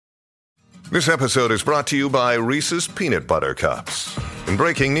This episode is brought to you by Reese's Peanut Butter Cups. In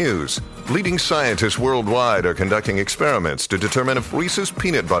breaking news, leading scientists worldwide are conducting experiments to determine if Reese's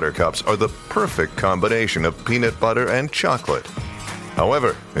Peanut Butter Cups are the perfect combination of peanut butter and chocolate.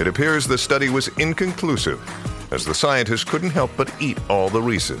 However, it appears the study was inconclusive, as the scientists couldn't help but eat all the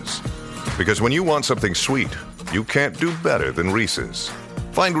Reese's. Because when you want something sweet, you can't do better than Reese's.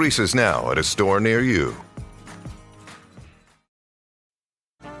 Find Reese's now at a store near you.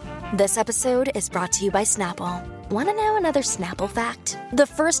 This episode is brought to you by Snapple. Want to know another Snapple fact? The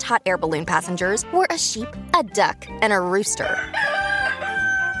first hot air balloon passengers were a sheep, a duck, and a rooster.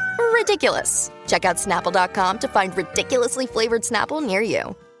 Ridiculous. Check out Snapple.com to find ridiculously flavored Snapple near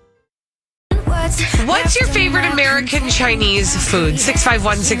you. What's your favorite American Chinese food?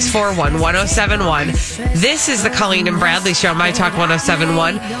 651-641-1071. This is the Colleen and Bradley Show, My Talk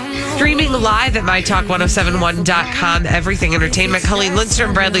 1071. Streaming live at MyTalk1071.com. Everything Entertainment. Colleen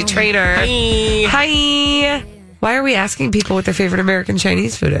Lindstrom, Bradley Trainer. Hi. Why are we asking people what their favorite American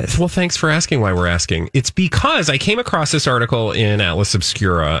Chinese food is? Well, thanks for asking why we're asking. It's because I came across this article in Atlas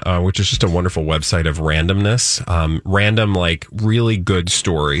Obscura, which is just a wonderful website of randomness. Random, like really good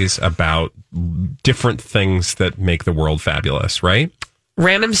stories about different things that make the world fabulous, right?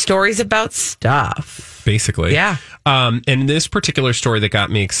 Random stories about stuff. Basically. Yeah. And this particular story that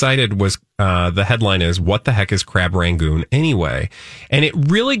got me excited was the headline is, "What the heck is crab rangoon anyway?" And it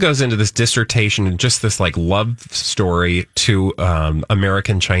really goes into this dissertation and just this like love story to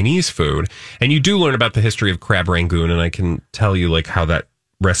American Chinese food. And you do learn about the history of crab rangoon. And I can tell you like how that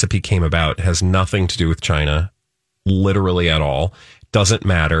recipe came about. It has nothing to do with China, literally at all. Doesn't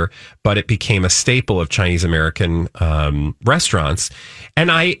matter, but it became a staple of Chinese American restaurants. And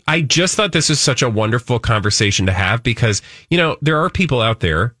I just thought this is such a wonderful conversation to have because, you know, there are people out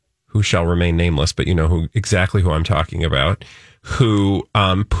there who shall remain nameless, but you know exactly who I'm talking about, who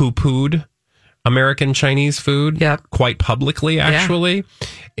poo-pooed American Chinese food quite publicly, actually,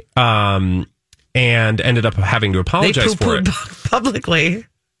 and ended up having to apologize for it. Publicly.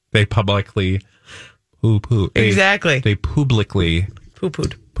 They publicly poo-poo. Exactly. They publicly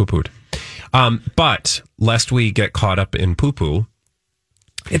poo-pooed. But lest we get caught up in poo-poo,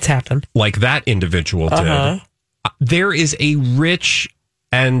 it's happened. Like that individual did. There is a rich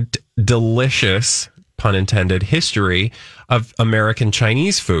and delicious, pun intended, history of American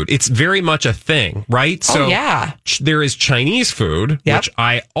Chinese food. It's very much a thing, right? So there is Chinese food, which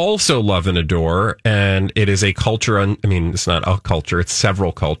I also love and adore. And it is a culture. I mean, it's not a culture. It's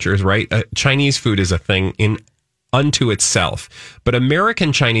several cultures, right? Chinese food is a thing unto itself. But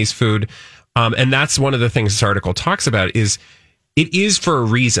American Chinese food, and that's one of the things this article talks about, is it is for a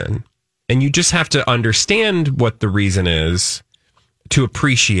reason. And you just have to understand what the reason is to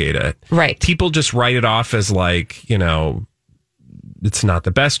appreciate it. Right. People just write it off as like, you know, it's not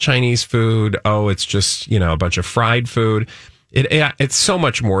the best Chinese food. Oh, it's just, you know, a bunch of fried food. It's so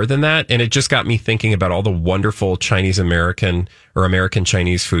much more than that. And it just got me thinking about all the wonderful Chinese American or American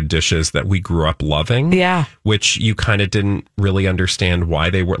Chinese food dishes that we grew up loving. Yeah. Which you kind of didn't really understand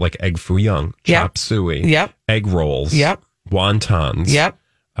why they were, like egg foo young, chop suey, egg rolls, wontons.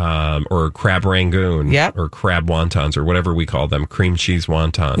 Or crab rangoon, or crab wontons, or whatever we call them, cream cheese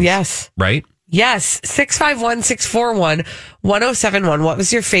wontons. Yes. Right? Yes. 651-641-1071. What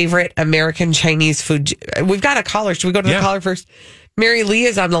was your favorite American Chinese food? We've got a caller. Should we go to the caller first? Mary Lee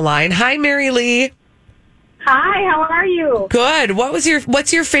is on the line. Hi, Mary Lee. Hi, how are you? Good. What's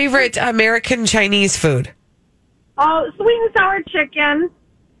your favorite American Chinese food? Oh, sweet and sour chicken.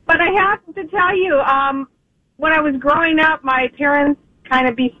 But I have to tell you, when I was growing up, my parents kind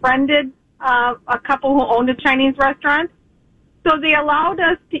of befriended a couple who owned a Chinese restaurant. So they allowed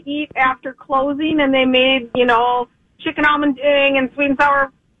us to eat after closing, and they made, you know, chicken almond ding and sweet and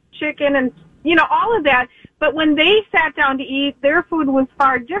sour chicken and, you know, all of that. But when they sat down to eat, their food was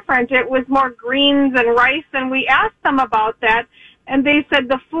far different. It was more greens and rice, and we asked them about that. And they said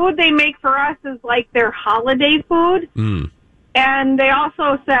the food they make for us is like their holiday food. And they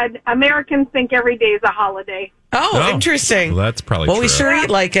also said Americans think every day is a holiday. Oh, interesting. Well, that's probably true. Well, we sure eat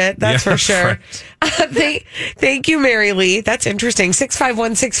like it. That's for sure. Right. Thank you, Mary Lee. That's interesting.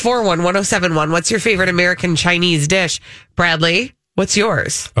 651-641-1071. What's your favorite American Chinese dish? Bradley, what's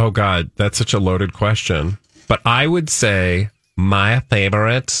yours? Oh, God. That's such a loaded question. But I would say my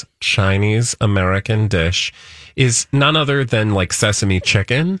favorite Chinese American dish is none other than like sesame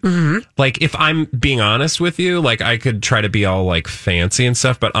chicken. Mm-hmm. Like, if I'm being honest with you, like I could try to be all like fancy and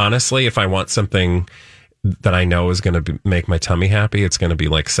stuff. But honestly, if I want something that I know is going to make my tummy happy, it's going to be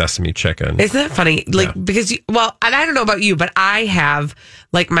like sesame chicken. Isn't that funny? Like, because, and I don't know about you, but I have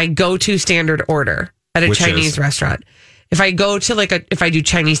like my go-to standard order at a Chinese restaurant If I go to if I do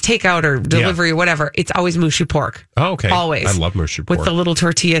Chinese takeout or delivery or whatever, it's always mushu pork. Oh, okay. Always. I love mushu pork. With the little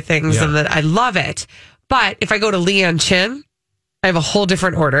tortilla things and I love it. But if I go to Lian Chin, I have a whole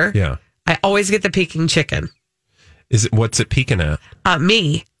different order. Yeah. I always get the Peking chicken. What's it peeking at?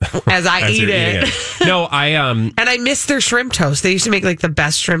 Me, as I eat it. No, and I miss their shrimp toast. They used to make the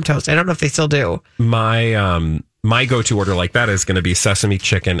best shrimp toast. I don't know if they still do. My go-to order like that is going to be sesame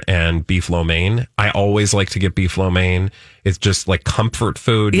chicken and beef lo mein. I always like to get beef lo mein. It's just like comfort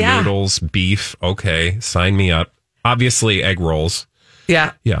food, noodles, beef. Okay, sign me up. Obviously, egg rolls.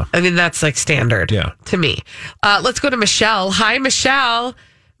 Yeah. Yeah. I mean, that's standard to me. Let's go to Michelle. Hi, Michelle.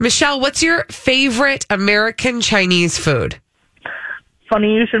 Michelle, what's your favorite American Chinese food?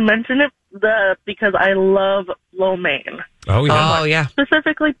 Funny you should mention it because I love lo mein. Oh, yeah. Oh, yeah.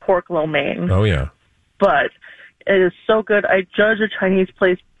 Specifically pork lo mein. Oh, yeah. But it is so good. I judge a Chinese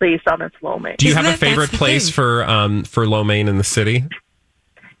place based on its lo mein. Do you have a favorite place for lo mein in the city?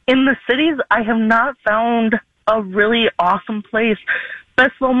 In the cities, I have not found a really awesome place.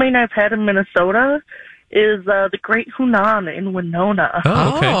 Best lo mein I've had in Minnesota is the Great Hunan in Winona.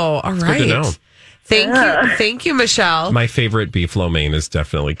 Oh, okay. Oh, all That's right. good to know. Thank you, Michelle. My favorite beef lo mein is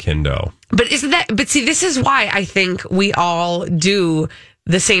definitely Kindo. But see, this is why I think we all do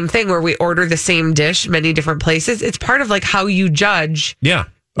the same thing where we order the same dish many different places. It's part of how you judge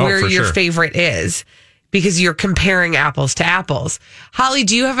where your favorite is, because you're comparing apples to apples. Holly,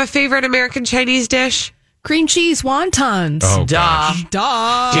 do you have a favorite American Chinese dish? Cream cheese wontons. Oh, Duh.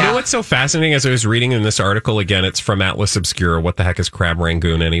 Do you know what's so fascinating? As I was reading in this article, again, it's from Atlas Obscura. What the heck is crab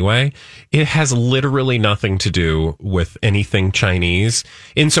rangoon anyway? It has literally nothing to do with anything Chinese.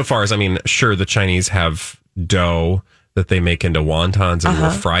 Insofar as, sure, the Chinese have dough that they make into wontons and will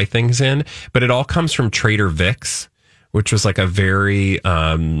fry things in, but it all comes from Trader Vic's, which was a very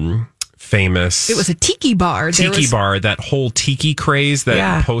famous. It was a tiki bar. That whole tiki craze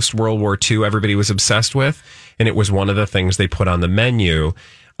that post World War II everybody was obsessed with, and it was one of the things they put on the menu.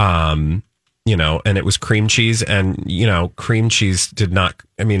 And it was cream cheese, and cream cheese did not.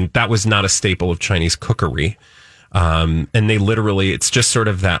 That was not a staple of Chinese cookery. And they literally, it's just sort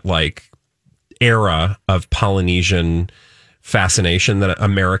of that era of Polynesian fascination that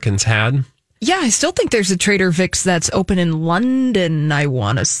Americans had. Yeah, I still think there's a Trader Vic's that's open in London, I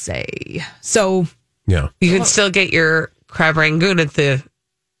want to say. So, yeah. You can still get your crab rangoon at the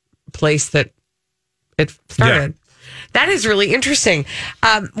place that it started. Yeah. That is really interesting.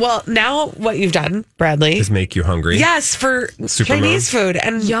 Well, now what you've done, Bradley, is make you hungry. Yes, for Chinese food.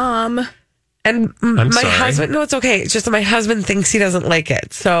 And yum. And my husband, no, it's okay. It's just that my husband thinks he doesn't like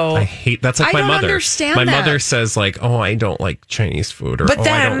it. So I hate, that's like my mother. I don't understand my that. mother says oh, I don't like Chinese food, or but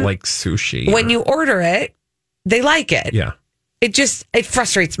then, I don't like sushi. When you order it, they like it. Yeah. It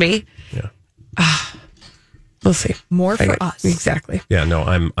frustrates me. Yeah. We'll see. More for us. Exactly. Yeah, no,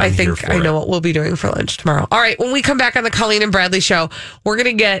 I think I know what we'll be doing for lunch tomorrow. All right. When we come back on the Colleen and Bradley show, we're going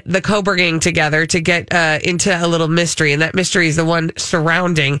to get the Cobra Gang together to get into a little mystery. And that mystery is the one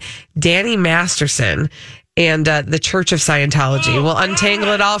surrounding Danny Masterson and the Church of Scientology. We'll untangle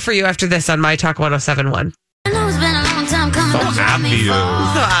it all for you after this on My Talk 1071. So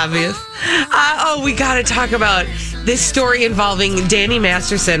obvious. We got to talk about this story involving Danny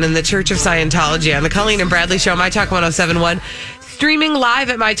Masterson and the Church of Scientology on the Colleen and Bradley show, My Talk 1071. Streaming live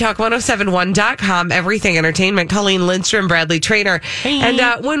at MyTalk1071.com. Everything Entertainment. Colleen Lindstrom, Bradley Trainer. Hey. And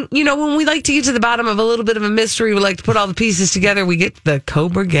when we like to get to the bottom of a little bit of a mystery, we like to put all the pieces together. We get the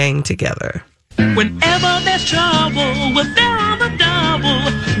Cobra Gang together. Whenever there's trouble, we're there on the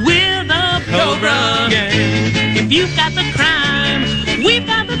double. We're the Cobra Gang. If you've got the crime, we've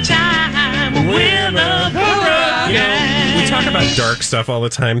got the time. We're the Cobra Gang. We talk about dark stuff all the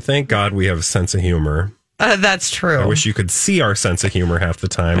time. Thank God we have a sense of humor. That's true. I wish you could see our sense of humor half the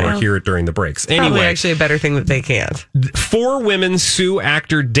time or hear it during the breaks. Anyway, probably actually a better thing that they can't. 4 women sue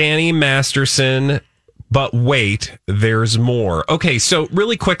actor Danny Masterson. But wait, there's more. Okay, so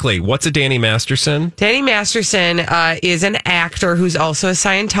really quickly, what's a Danny Masterson? Danny Masterson is an actor who's also a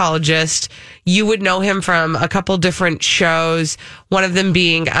Scientologist. You would know him from a couple different shows, one of them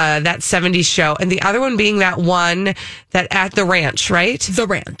being that 70s show, and the other one being that one that at the ranch, right? The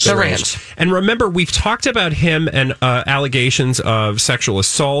Ranch. The ranch. And remember, we've talked about him and allegations of sexual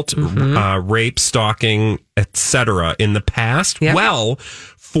assault, rape, stalking, etc. in the past. Yep. Well,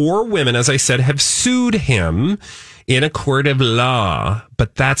 4 women, as I said, have sued him in a court of law,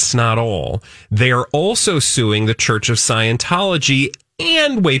 but that's not all. They are also suing the Church of Scientology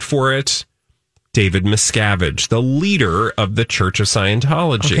and, wait for it, David Miscavige, the leader of the Church of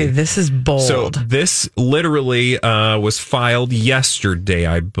Scientology. Okay, this is bold. So this literally was filed yesterday,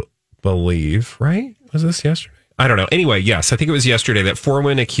 I believe, right? Was this yesterday? I don't know. Anyway, yes, I think it was yesterday that 4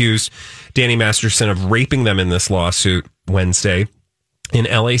 women accused Danny Masterson of raping them in this lawsuit Wednesday in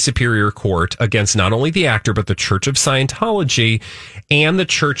LA Superior Court against not only the actor, but the Church of Scientology and the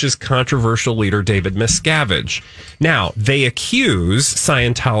church's controversial leader, David Miscavige. Now, they accuse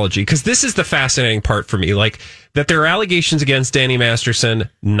Scientology, because this is the fascinating part for me, like that there are allegations against Danny Masterson,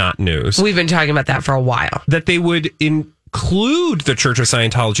 not news. We've been talking about that for a while. That they would include the Church of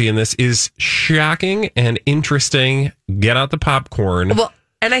Scientology in this is shocking and interesting. Get out the popcorn. Well,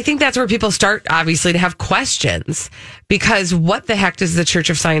 and I think that's where people start, obviously, to have questions, because what the heck does the Church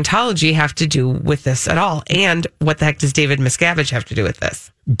of Scientology have to do with this at all? And what the heck does David Miscavige have to do with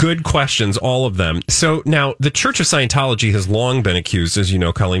this? Good questions, all of them. So now the Church of Scientology has long been accused, as you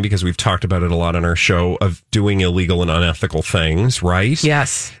know, Colleen, because we've talked about it a lot on our show, of doing illegal and unethical things, right?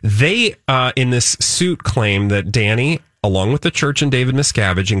 Yes. They, in this suit, claim that Danny, along with the church and David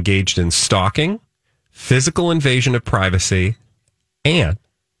Miscavige, engaged in stalking, physical invasion of privacy, and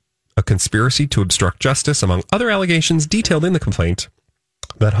a conspiracy to obstruct justice, among other allegations detailed in the complaint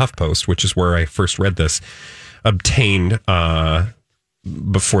that HuffPost, which is where I first read this, obtained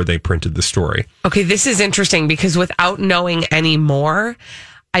before they printed the story. Okay, this is interesting because without knowing any more,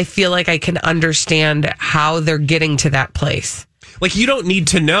 I feel like I can understand how they're getting to that place. Like, you don't need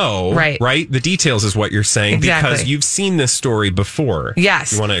to know, right? The details is what you're saying, exactly. Because you've seen this story before.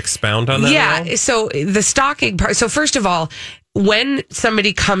 Yes. You want to expound on that? Yeah. So the stalking part. So first of all, when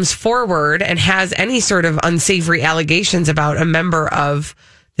somebody comes forward and has any sort of unsavory allegations about a member of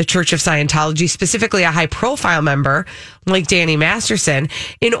the Church of Scientology, specifically a high profile member like Danny Masterson,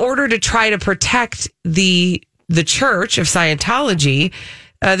 in order to try to protect the Church of Scientology,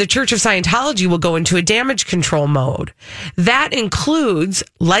 the Church of Scientology will go into a damage control mode. That includes,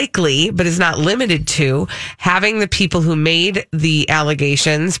 likely, but is not limited to, having the people who made the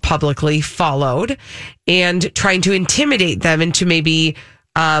allegations publicly followed and trying to intimidate them into maybe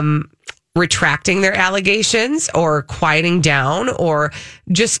retracting their allegations or quieting down or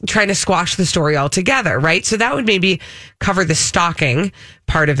just trying to squash the story altogether, right? So that would maybe cover the stalking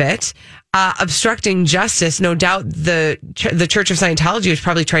part of it. Obstructing justice, no doubt the Church of Scientology was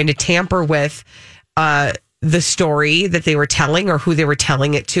probably trying to tamper with the story that they were telling or who they were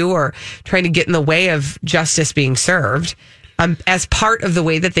telling it to, or trying to get in the way of justice being served as part of the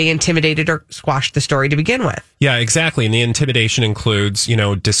way that they intimidated or squashed the story to begin with. Yeah, exactly. And the intimidation includes,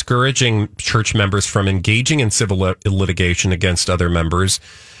 discouraging church members from engaging in civil litigation against other members.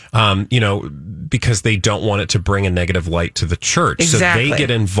 Because they don't want it to bring a negative light to the church. Exactly. So they get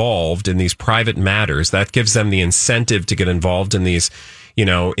involved in these private matters. That gives them the incentive to get involved in these,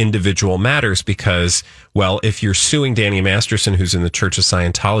 individual matters because, well, if you're suing Danny Masterson, who's in the Church of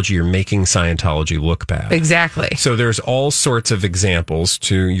Scientology, you're making Scientology look bad. Exactly. So there's all sorts of examples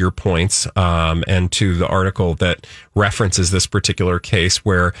to your points, and to the article that references this particular case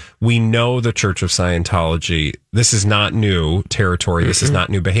where we know the Church of Scientology, this is not new territory. This is not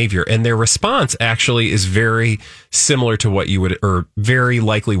new behavior. And their response actually is very similar to what you would, or very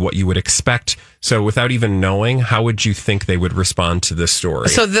likely what you would expect. So without even knowing, how would you think they would respond to this story?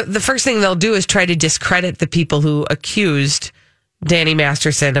 So the first thing they'll do is try to discredit the people who accused Danny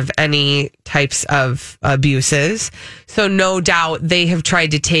Masterson of any types of abuses. So no doubt they have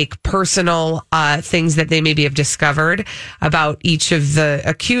tried to take personal things that they maybe have discovered about each of the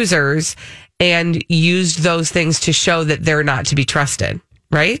accusers and used those things to show that they're not to be trusted.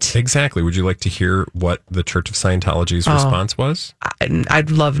 Right? Exactly. Would you like to hear what the Church of Scientology's response was? I'd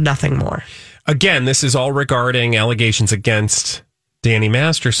love nothing more. Again, this is all regarding allegations against Danny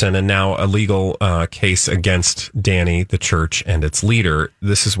Masterson and now a legal case against Danny, the church, and its leader.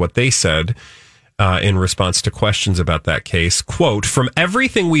 This is what they said in response to questions about that case. Quote, "From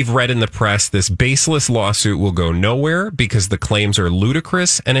everything we've read in the press, this baseless lawsuit will go nowhere because the claims are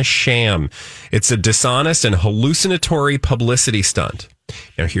ludicrous and a sham. It's a dishonest and hallucinatory publicity stunt."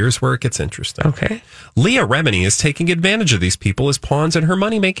 Now, here's where it gets interesting. Okay. Leah Remini is taking advantage of these people as pawns in her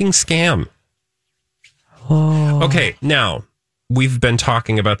money-making scam. Oh. Okay, now, we've been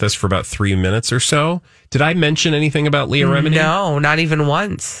talking about this for about 3 minutes or so. Did I mention anything about Leah Remini? No, not even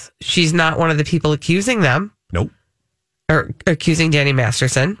once. She's not one of the people accusing them. Nope. Or accusing Danny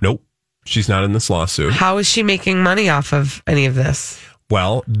Masterson. Nope. She's not in this lawsuit. How is she making money off of any of this?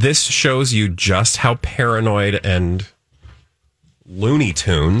 Well, this shows you just how paranoid and Looney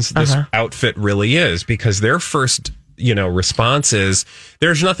Tunes this outfit really is, because their first, response is,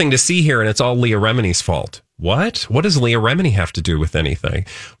 there's nothing to see here and it's all Leah Remini's fault. What? What does Leah Remini have to do with anything?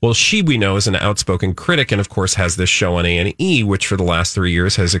 Well, she, we know, is an outspoken critic and, of course, has this show on A&E, which for the last 3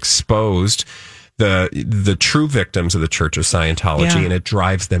 years has exposed the true victims of the Church of Scientology, Yeah. and it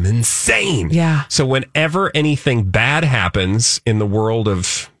drives them insane. Yeah. So whenever anything bad happens in the world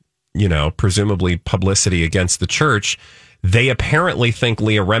of, presumably publicity against the church, they apparently think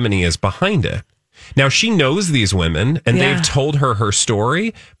Leah Remini is behind it. Now, she knows these women, and Yeah. they've told her her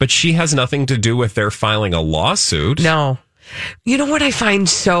story, but she has nothing to do with their filing a lawsuit. No. You know what I find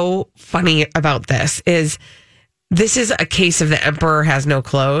so funny about this is a case of the emperor has no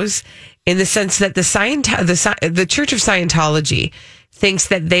clothes, in the sense that the Church of Scientology thinks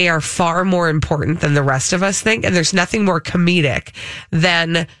that they are far more important than the rest of us think, and there's nothing more comedic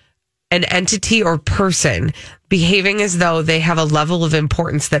than an entity or person behaving as though they have a level of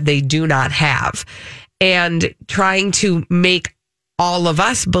importance that they do not have, and trying to make all of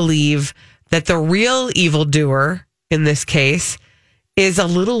us believe that the real evildoer in this case is a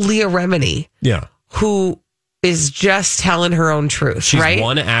little Leah Remini, Yeah. who is just telling her own truth. She's right?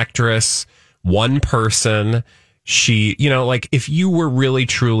 one actress, one person. She, if you were really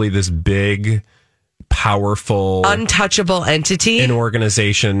truly this big, powerful, untouchable entity, an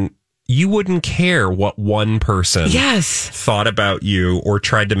organization, you wouldn't care what one person thought about you or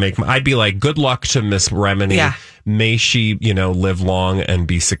tried to make. I'd be like, good luck to Miss Remini. Yeah. May she, live long and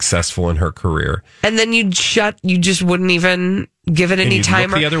be successful in her career. and then you just wouldn't even give it And any you'd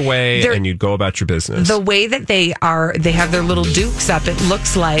time. look the other way, and you'd go about your business. The way that they have their little dukes up, it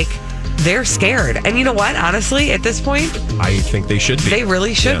looks like they're scared. And you know what? Honestly, at this point, I think they should be. they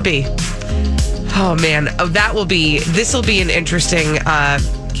really should be. Oh man, this will be an interesting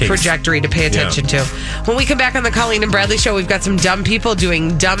trajectory to pay attention to. When we come back on the Colleen and Bradley show, we've got some dumb people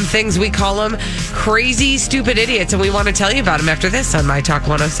doing dumb things. We call them crazy, stupid idiots, and we want to tell you about them after this on My Talk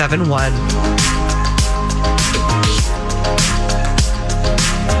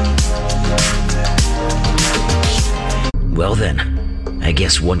 107.1. Well then, I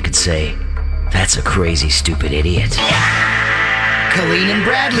guess one could say that's a crazy, stupid idiot. Colleen and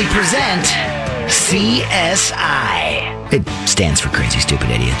Bradley present CSI. It stands for Crazy Stupid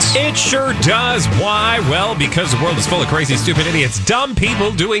Idiots. It sure does. Why? Well, because the world is full of crazy, stupid idiots, dumb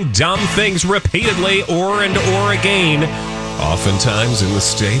people doing dumb things repeatedly or again, oftentimes in the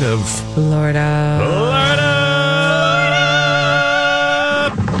state of Florida.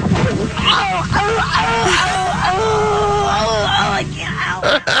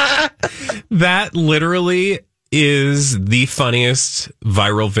 That literally is the funniest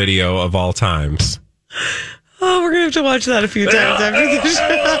viral video of all times. Oh, we're going to have to watch that a few times after the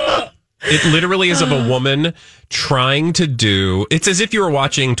show. It literally is of a woman trying to do... It's as if you were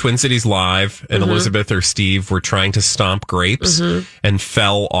watching Twin Cities Live and Elizabeth or Steve were trying to stomp grapes and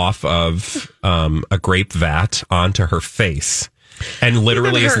fell off of a grape vat onto her face. And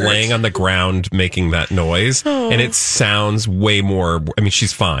literally is laying on the ground making that noise. And it sounds way more... I mean,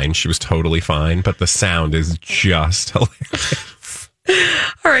 she's fine. She was totally fine. But the sound is just hilarious.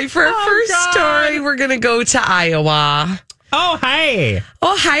 All right, for our first story, we're going to go to Iowa. Oh, hey.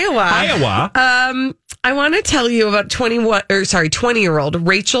 Oh, Iowa. I want to tell you about 20-year-old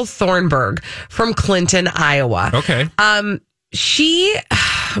Rachel Thornburg from Clinton, Iowa. Okay. She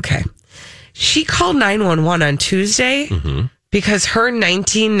called 911 on Tuesday because her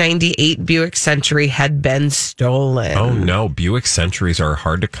 1998 Buick Century had been stolen. Oh, no. Buick Centuries are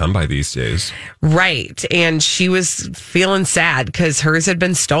hard to come by these days. Right. And she was feeling sad because hers had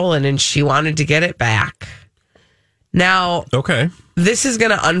been stolen and she wanted to get it back. Now, okay, this is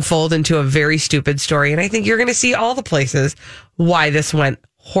going to unfold into a very stupid story, and I think you're going to see all the places why this went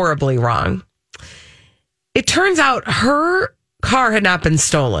horribly wrong. It turns out her car had not been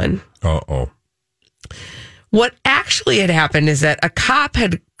stolen. Uh-oh. What actually had happened is that a cop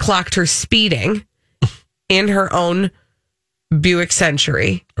had clocked her speeding in her own Buick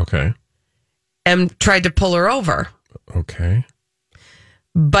Century. Okay. And tried to pull her over. Okay.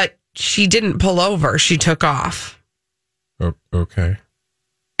 But she didn't pull over. She took off. Okay.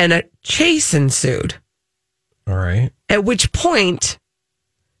 And a chase ensued. All right. At which point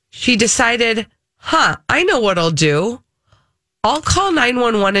she decided, I know what I'll do. I'll call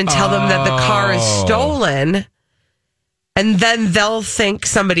 911 and tell them that the car is stolen. And then they'll think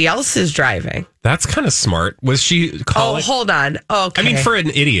somebody else is driving. That's kind of smart. Was she calling? Oh, hold on. Okay. I mean, for an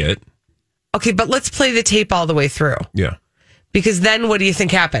idiot. Okay, but let's play the tape all the way through. Yeah. Because then what do you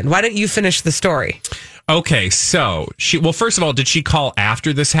think happened? Why don't you finish the story? Okay, so first of all, did she call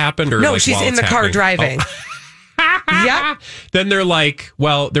after this happened? Or no, like she's while in the it's car happening? driving. Oh. Yeah. Then they're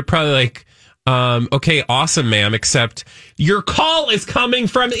probably like, okay, awesome, ma'am, except your call is coming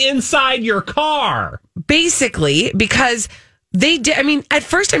from inside your car. Basically, because They did. I mean, at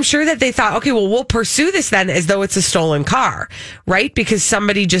first, I'm sure that they thought, okay, well, we'll pursue this then as though it's a stolen car, right? Because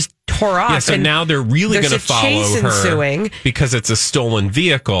somebody just tore off. Yeah, so and now they're really there's going to a follow chase her ensuing. because it's a stolen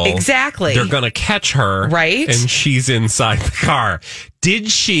vehicle. Exactly. They're going to catch her. Right. And she's inside the car.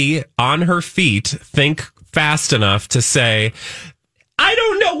 Did she, on her feet, think fast enough to say, I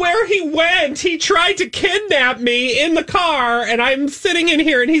don't know where he went. He tried to kidnap me in the car, and I'm sitting in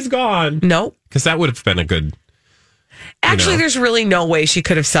here, and he's gone. Nope. Because that would have been a good... Actually, there's really no way she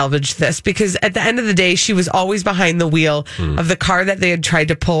could have salvaged this because at the end of the day, she was always behind the wheel of the car that they had tried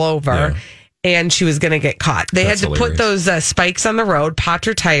to pull over, and she was going to get caught. They That's had to put those spikes on the road, popped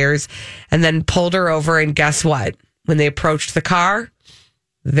her tires, and then pulled her over. And guess what? When they approached the car,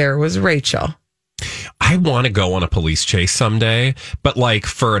 there was Rachel. I want to go on a police chase someday, but like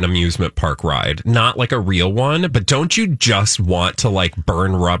for an amusement park ride, not like a real one. But don't you just want to like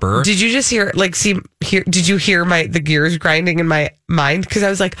burn rubber? Did you just hear, did you hear the gears grinding in my mind? Because I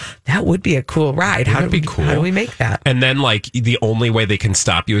was like, that would be a cool ride. How do we make that? And then like the only way they can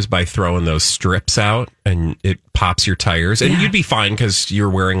stop you is by throwing those strips out and it pops your tires. And you'd be fine because you're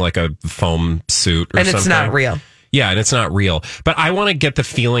wearing like a foam suit or something. And it's not real. Yeah, and it's not real. But I want to get the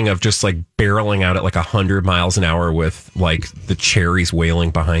feeling of just like barreling out at like 100 miles an hour with like the cherries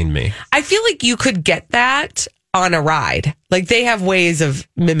wailing behind me. I feel like you could get that on a ride. Like they have ways of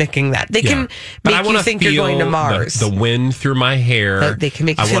mimicking that. They can make you think you're going to Mars. The wind through my hair. They can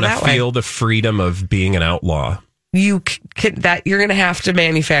make you feel that way. I want to feel the freedom of being an outlaw. You can, that you're going to have to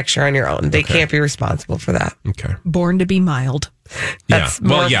manufacture on your own. They can't be responsible for that. Okay. Born to be mild. That's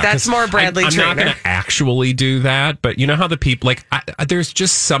more Bradley I'm Trainer. not going to actually do that, but you know how the people like there's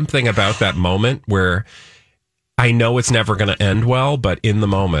just something about that moment where I know it's never going to end well, but in the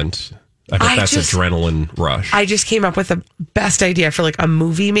moment, I bet that's adrenaline rush. I just came up with the best idea for like a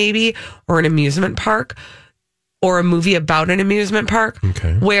movie, maybe, or an amusement park, or a movie about an amusement park,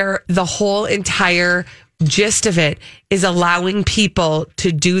 where the whole entire gist of it is allowing people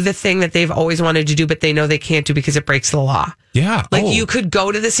to do the thing that they've always wanted to do, but they know they can't do because it breaks the law. Yeah. Like you could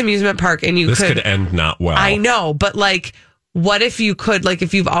go to this amusement park and this could end not well. I know, but like, what if you could, like,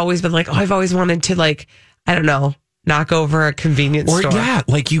 if you've always been like, oh, I've always wanted to, like, I don't know, knock over a convenience store. Yeah,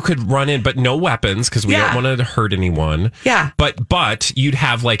 like you could run in, but no weapons because we don't want to hurt anyone. Yeah. But you'd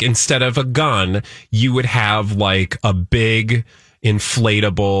have like, instead of a gun, you would have like a big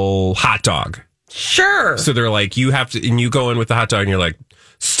inflatable hot dog. Sure. So they're like, you have to, and you go in with the hot dog and you're like,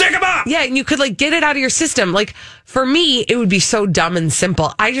 stick them up. Yeah, and you could like get it out of your system. Like for me, it would be so dumb and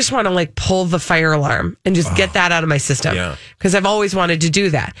simple. I just want to like pull the fire alarm and just get that out of my system. Yeah. Because I've always wanted to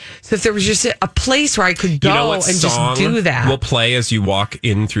do that. So if there was just a place where I could go and just do that. Will play as you walk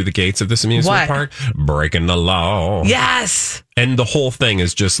in through the gates of this amusement park? Breaking the law. Yes. And the whole thing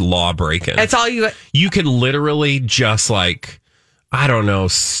is just law breaking. That's all you could literally just like, I don't know,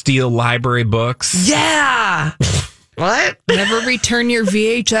 steal library books. Yeah. What? Never return your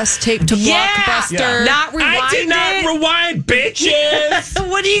VHS tape to Blockbuster. Yeah. Not rewind I did not rewind, bitches.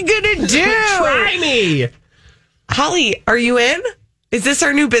 What are you going to do? Try me. Holly, are you in? Is this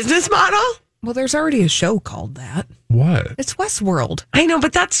our new business model? Well, there's already a show called that. What? It's Westworld. I know,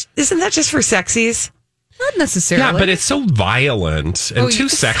 but isn't that just for sexies? Not necessarily. Yeah, but it's so violent and too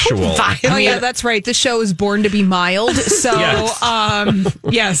sexual. So violent. Oh, yeah, that's right. The show is Born to be Mild. So,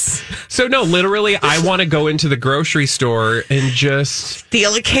 yes. So, no, literally, I want to go into the grocery store and just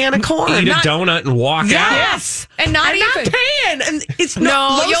steal a can of corn, eat a donut, and walk out. Yes. And not paying. And it's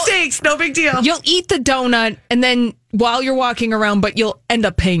low stakes, no big deal. You'll eat the donut, and then while you're walking around, but you'll end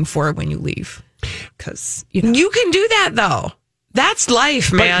up paying for it when you leave. Because, you can do that, though. That's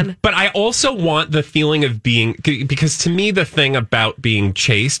life, man. But I also want the feeling of being, because to me, the thing about being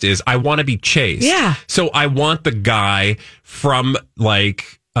chased is I want to be chased. Yeah. So I want the guy from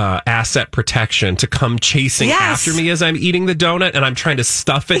like asset protection to come chasing after me as I'm eating the donut and I'm trying to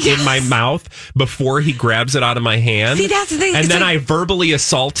stuff it in my mouth before he grabs it out of my hand. See, that's the thing. And then I verbally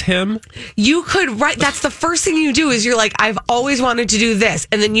assault him. You could, that's the first thing you do is you're like, I've always wanted to do this.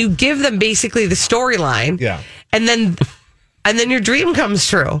 And then you give them basically the storyline. Yeah. And then your dream comes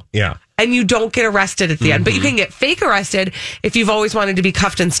true. Yeah. And you don't get arrested at the end. But you can get fake arrested if you've always wanted to be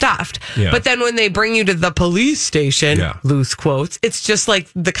cuffed and stuffed. Yeah. But then when they bring you to the police station, loose quotes, it's just like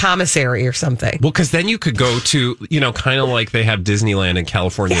the commissary or something. Well, because then you could go to, kind of like they have Disneyland and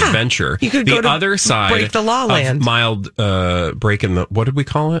California Adventure. You could the go to other side Break the Law of land. Mild breaking the, what did we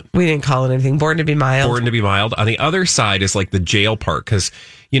call it? We didn't call it anything. Born to be Mild. Born to be Mild. On the other side is like the jail part because,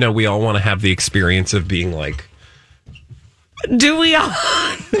 we all want to have the experience of being like, Do we all?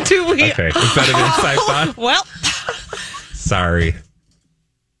 Okay. Is that an inside thought? Well, sorry.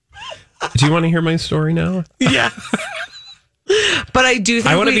 Do you want to hear my story now? Yeah. But I do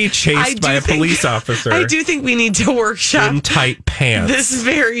think I want to be chased by a police officer. I do think we need to workshop in tight pants. this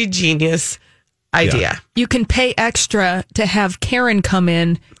very genius idea. Yeah. You can pay extra to have Karen come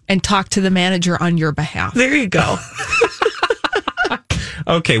in and talk to the manager on your behalf. There you go.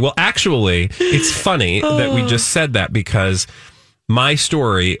 Okay, well, actually, it's funny that we just said that because my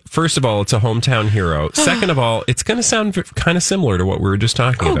story, first of all, it's a hometown hero. Second of all, it's going to sound kind of similar to what we were just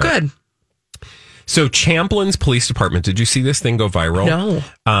talking about. Oh, good. So Champlin's Police Department, did you see this thing go viral?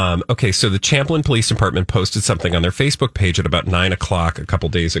 No. Okay, so the Champlin Police Department posted something on their Facebook page at about 9 o'clock a couple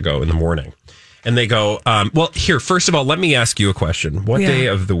days ago in the morning. And they go, well, here, first of all, let me ask you a question. What day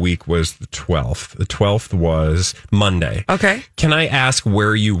of the week was the 12th? The 12th was Monday. Okay. Can I ask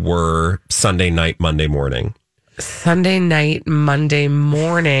where you were Sunday night, Monday morning? Sunday night, Monday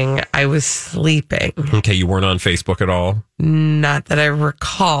morning, I was sleeping. Okay, you weren't on Facebook at all? Not that I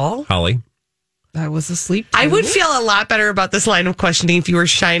recall. Holly? I was asleep. I would feel a lot better about this line of questioning if you were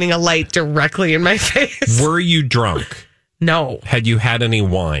shining a light directly in my face. Were you drunk? No. Had you had any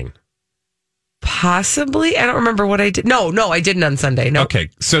wine? Possibly. I don't remember what I did. No, I didn't on Sunday. No.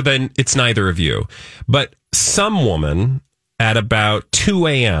 Okay, so then it's neither of you. But some woman at about 2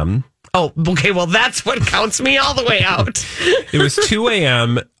 a.m. Oh, okay. Well, that's what counts me all the way out. It was 2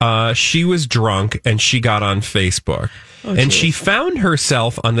 a.m. She was drunk and she got on Facebook. And she found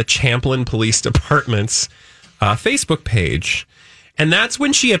herself on the Champlin Police Department's Facebook page. And that's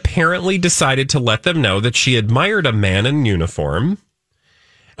when she apparently decided to let them know that she admired a man in uniform.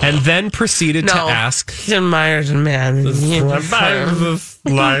 And then proceeded to ask... She admires a man in uniform. I just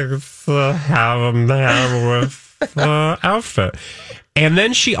like to have a man with an outfit. And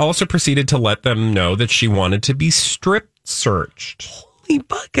then she also proceeded to let them know that she wanted to be strip searched. Holy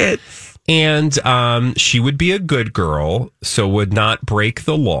buckets. And she would be a good girl, so would not break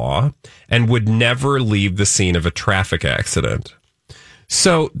the law, and would never leave the scene of a traffic accident.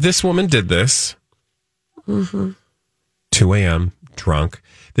 So this woman did this. 2 a.m., drunk.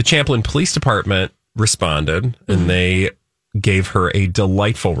 The Champlin Police Department responded, and they gave her a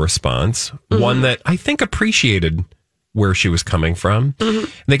delightful response, one that I think appreciated where she was coming from.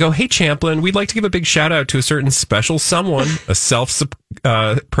 And they go, hey, Champlin, we'd like to give a big shout out to a certain special someone, a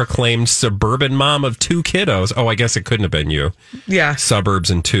self-proclaimed suburban mom of 2 kiddos. Oh, I guess it couldn't have been you. Yeah.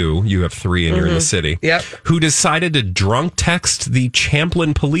 Suburbs and 2. You have 3 and you're in the city. Yep. Who decided to drunk text the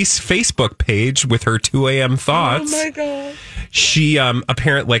Champlin Police Facebook page with her 2 a.m. thoughts. Oh, my God. She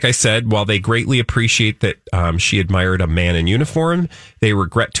apparently, like I said, while they greatly appreciate that she admired a man in uniform, they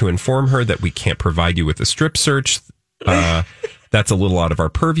regret to inform her that we can't provide you with a strip search. That's a little out of our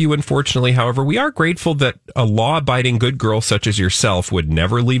purview, unfortunately. However, we are grateful that a law-abiding good girl such as yourself would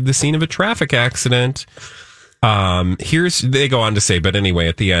never leave the scene of a traffic accident. They go on to say, but anyway,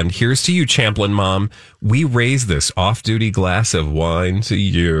 at the end, here's to you, Champlin Mom. We raise this off-duty glass of wine to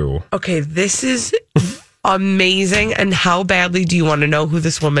you. Okay, this is amazing. And how badly do you want to know who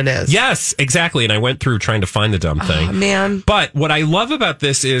this woman is? Yes, exactly. And I went through trying to find the dumb thing. Oh, man. But what I love about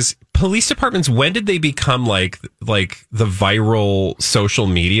this is police departments, when did they become like the viral social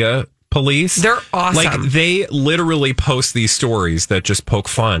media police? They're awesome. Like they literally post these stories that just poke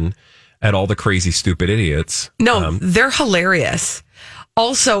fun at all the crazy, stupid idiots. No, they're hilarious.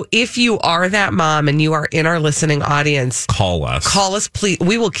 Also, if you are that mom and you are in our listening audience, call us, please.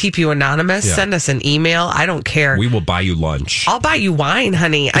 We will keep you anonymous. Yeah. Send us an email. I don't care. We will buy you lunch. I'll buy you wine,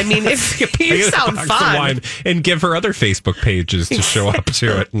 honey. I mean, if you sound fun. Wine and give her other Facebook pages to show up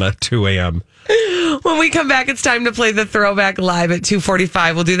to it at 2 a.m. When we come back, it's time to play the Throwback Live at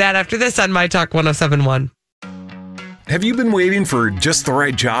 2:45. We'll do that after this on My Talk 107.1. Have you been waiting for just the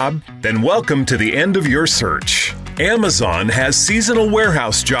right job? Then welcome to the end of your search. Amazon has seasonal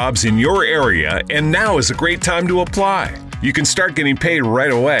warehouse jobs in your area, and now is a great time to apply. You can start getting paid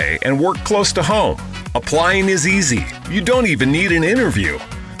right away and work close to home. Applying is easy. You don't even need an interview.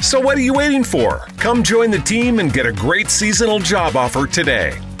 So what are you waiting for? Come join the team and get a great seasonal job offer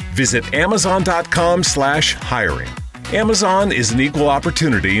today. Visit Amazon.com/hiring. Amazon is an equal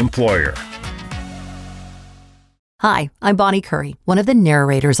opportunity employer. Hi, I'm Bonnie Curry, one of the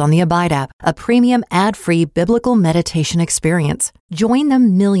narrators on the Abide app, a premium ad-free biblical meditation experience. Join the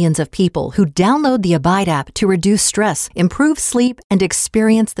millions of people who download the Abide app to reduce stress, improve sleep, and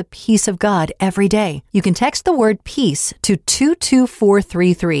experience the peace of God every day. You can text the word peace to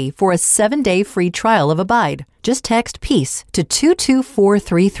 22433 for a 7-day free trial of Abide. Just text peace to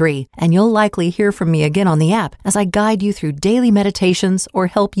 22433 and you'll likely hear from me again on the app as I guide you through daily meditations or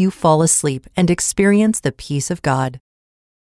help you fall asleep and experience the peace of God.